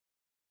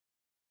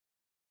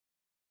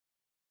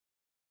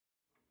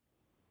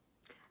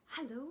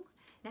Hello.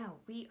 Now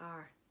we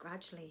are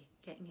gradually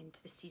getting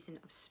into the season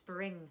of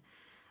spring,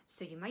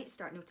 so you might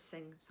start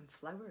noticing some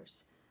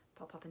flowers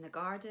pop up in the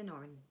garden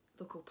or in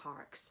local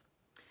parks.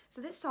 So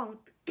this song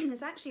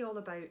is actually all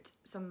about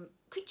some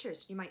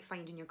creatures you might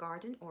find in your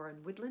garden or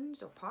in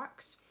woodlands or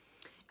parks.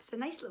 It's a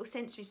nice little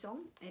sensory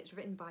song. It's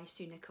written by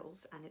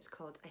Nicols and it's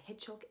called A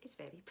Hedgehog is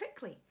Very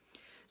Prickly.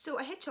 So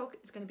a hedgehog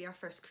is going to be our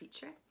first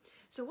creature.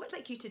 So what I'd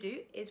like you to do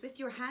is with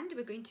your hand,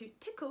 we're going to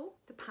tickle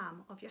the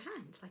palm of your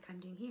hand like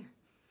I'm doing here.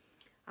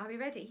 Are we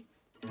ready?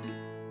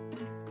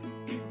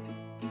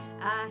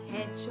 A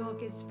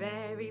hedgehog is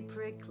very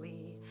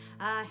prickly.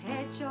 A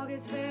hedgehog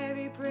is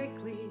very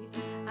prickly.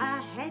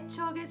 A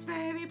hedgehog is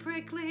very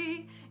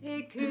prickly.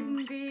 It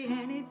couldn't be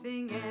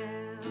anything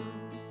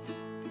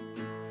else.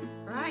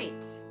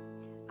 Right,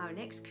 our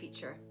next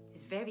creature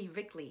is very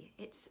wriggly.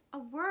 It's a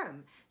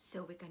worm.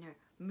 So we're going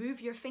to move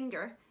your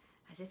finger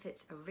as if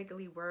it's a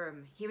wriggly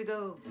worm. Here we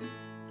go.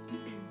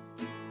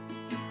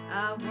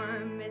 A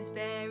worm is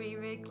very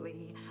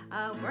wriggly.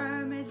 A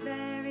worm is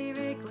very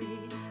wriggly.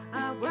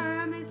 A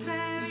worm is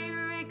very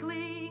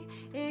wriggly.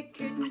 It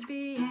couldn't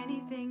be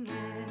anything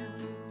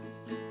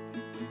else.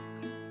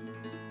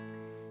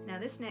 Now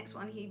this next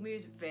one, he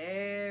moves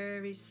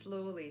very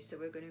slowly. So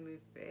we're going to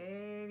move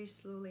very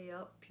slowly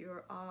up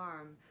your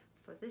arm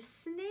for the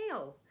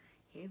snail.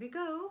 Here we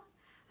go.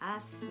 A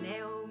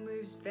snail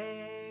moves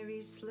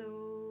very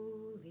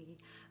slowly.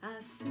 A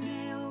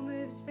snail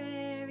moves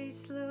very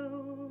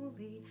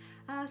slowly.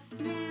 A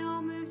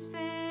snail moves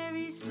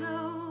very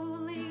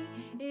slowly.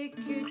 It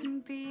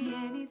couldn't be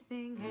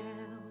anything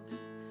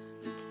else.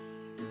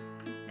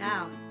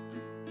 Now,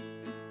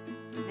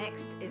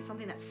 next is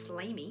something that's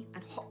slimy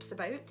and hops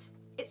about.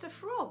 It's a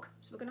frog.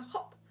 So we're going to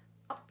hop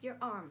up your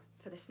arm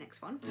for this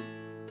next one.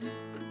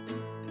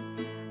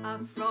 A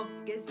frog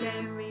is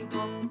very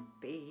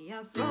hoppy.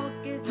 A frog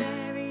is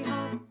very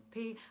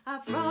hoppy.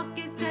 A frog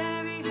is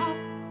very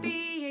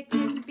hoppy. It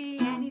couldn't be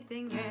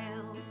anything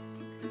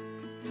else.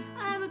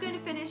 And we're going to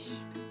finish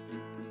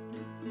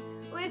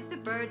with the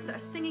birds that are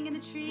singing in the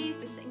trees.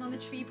 They're sitting on the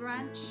tree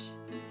branch.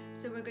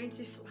 So we're going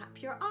to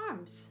flap your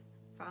arms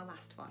for our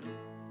last one.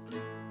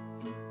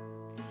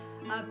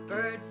 A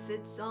bird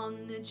sits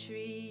on the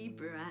tree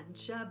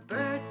branch. A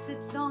bird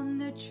sits on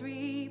the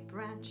tree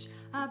branch.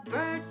 A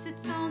bird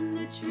sits on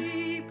the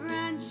tree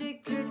branch.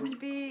 It couldn't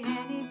be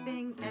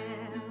anything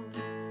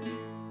else.